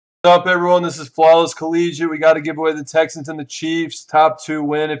What's up, everyone? This is Flawless Collegiate. We got to give away the Texans and the Chiefs. Top two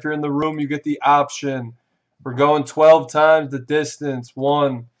win. If you're in the room, you get the option. We're going 12 times the distance.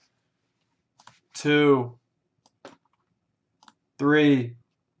 1, 2, 3,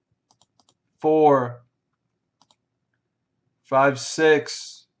 4, 5,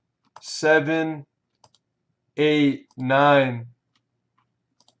 6, 7, 8, 9,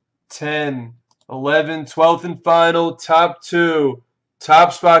 10, 11, 12th and final. Top two.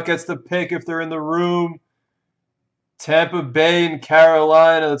 Top spot gets the pick if they're in the room. Tampa Bay and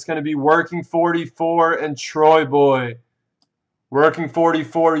Carolina. That's going to be Working 44 and Troy Boy. Working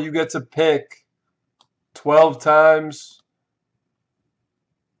 44, you get to pick 12 times.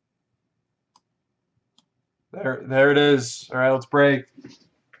 There it is. All right, let's break.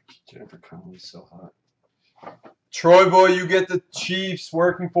 Jennifer Connelly's so hot. Troy Boy, you get the Chiefs.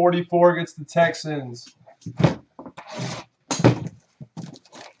 Working 44 gets the Texans.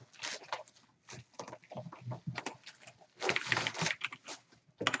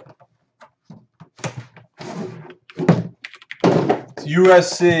 It's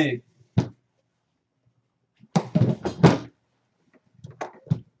USC.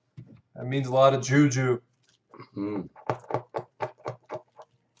 That means a lot of juju. Mm.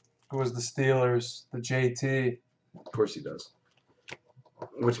 Who was the Steelers? The JT. Of course he does.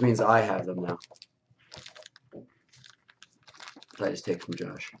 Which means I have them now. I just take from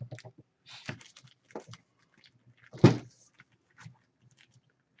Josh.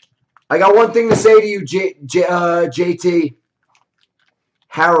 I got one thing to say to you, JT.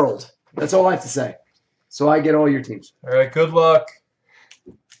 Harold. That's all I have to say. So I get all your teams. All right, good luck.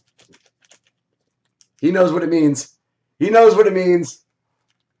 He knows what it means. He knows what it means.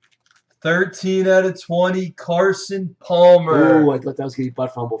 13 out of 20, Carson Palmer. Ooh, I thought that was going to be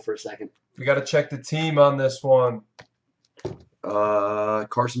butt fumble for a second. We got to check the team on this one.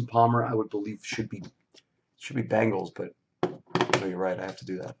 Carson Palmer, I would believe should be Bengals, but no, you're right. I have to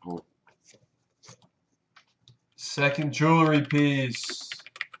do that. Hold on. Second jewelry piece.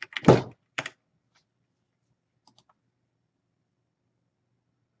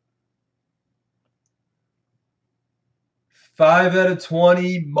 Five out of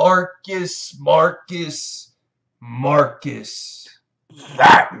 20, Marcus.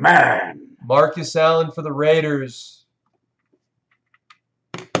 That man. Marcus Allen for the Raiders.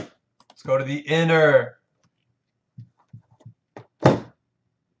 Let's go to the inner.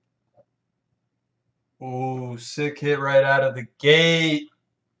 Ooh, sick hit right out of the gate.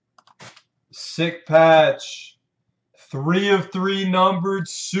 Sick patch. 3 of 3 numbered.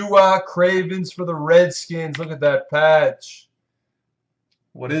 Su'a Cravens for the Redskins. Look at that patch.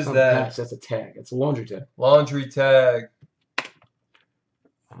 What is that? Patch. That's a tag. It's a laundry tag. Laundry tag.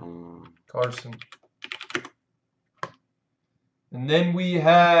 Carson. And then we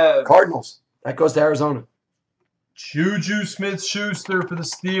have Cardinals. That goes to Arizona. Juju Smith-Schuster for the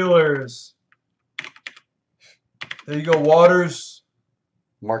Steelers. There you go, Waters.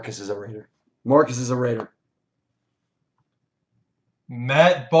 Marcus is a Raider. Marcus is a Raider.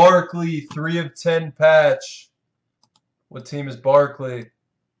 Matt Barkley, 3 of 10 patch. What team is Barkley?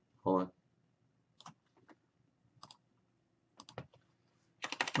 Hold on.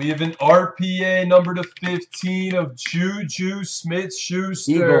 We have an RPA number to 15 of Juju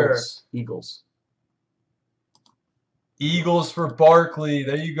Smith-Schuster. Eagles for Barkley.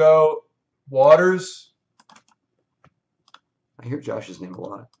 There you go. Waters. I hear Josh's name a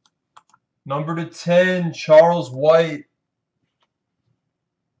lot. Number to 10, Charles White.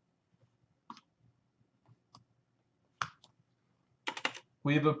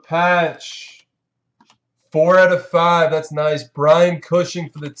 We have a patch. 4 out of 5. That's nice. Brian Cushing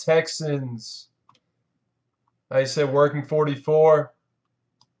for the Texans. I said working 44.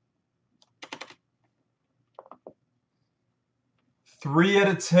 3 out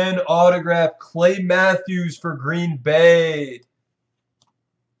of 10 autograph. Clay Matthews for Green Bay.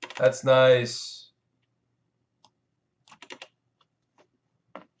 That's nice.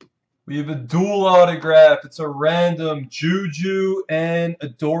 We have a dual autograph. It's a random. Juju and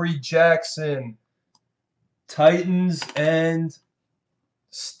Adoree Jackson. Titans and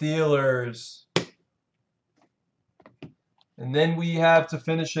Steelers. And then we have to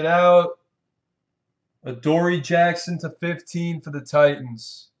finish it out. Adoree Jackson to 15 for the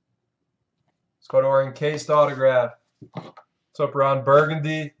Titans. Let's go to our encased autograph. What's up, Ron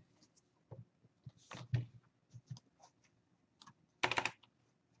Burgundy?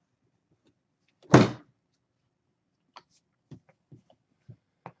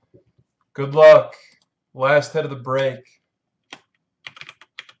 Good luck. Last head of the break.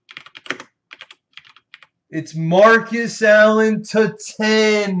 It's Marcus Allen to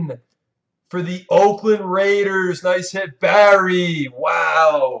 10 for the Oakland Raiders. Nice hit, Barry.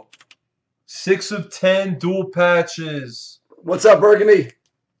 Wow. 6 of 10 dual patches. What's up, Burgundy?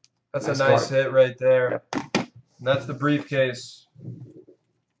 That's a nice hit right there. Yep. And that's the briefcase.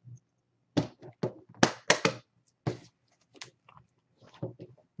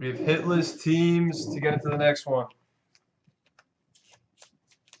 We have hitless teams to get into the next one.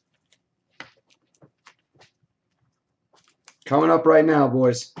 Coming up right now,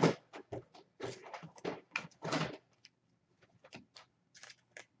 boys.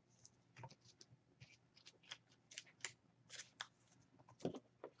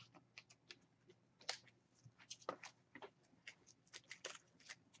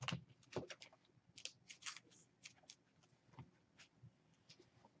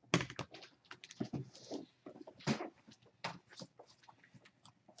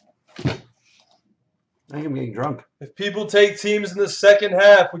 I think I'm getting drunk. If people take teams in the second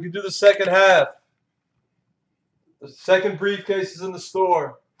half, we can do the second half. The second briefcase is in the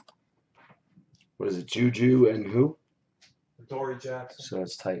store. What is it? Juju and who? Dory Jackson. So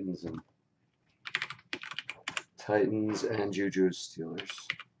it's Titans and Juju Steelers.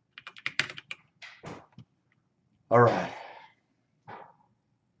 All right.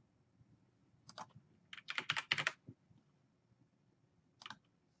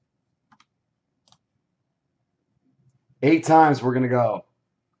 Eight times we're going to go.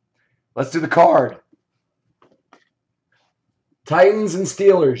 Let's do the card. Titans and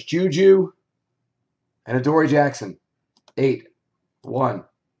Steelers. Juju and Adoree Jackson. 8. 1.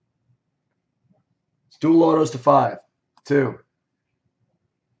 Let's dual autos to 5. 2.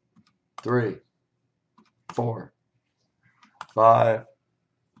 3. 4. 5.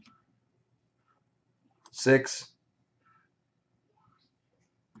 6.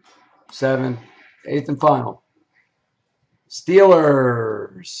 7. 8th and final.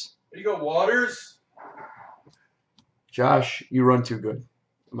 Steelers. There you go, Waters. Josh, you run too good.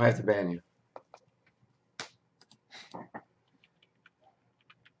 I might have to ban you.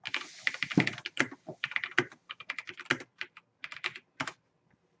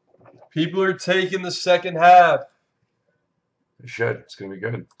 People are taking the second half. They should. It's going to be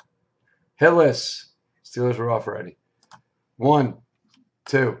good. Hitless. Steelers were off already. 1,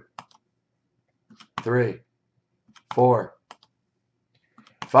 2, 3, 4,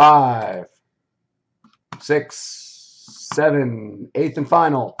 5, 6, 7, 8th and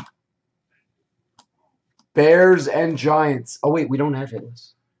final. Bears and Giants. Oh, wait, we don't have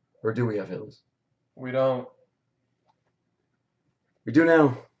hitless. Or do we have hitless? We don't. We do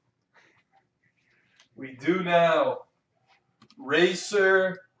now. We do now.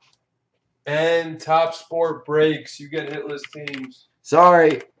 Racer and Top Sport breaks. You get hitless teams.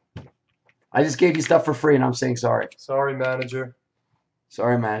 Sorry. I just gave you stuff for free, and I'm saying sorry. Sorry, manager.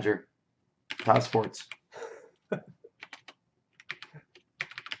 Sorry, manager. Top Sports.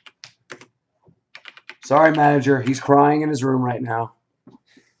 Sorry, manager. He's crying in his room right now.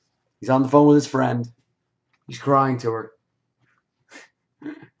 He's on the phone with his friend. He's crying to her.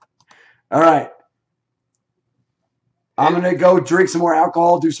 All right. I'm going to go drink some more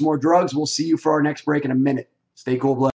alcohol, do some more drugs. We'll see you for our next break in a minute. Stay cool, Blake.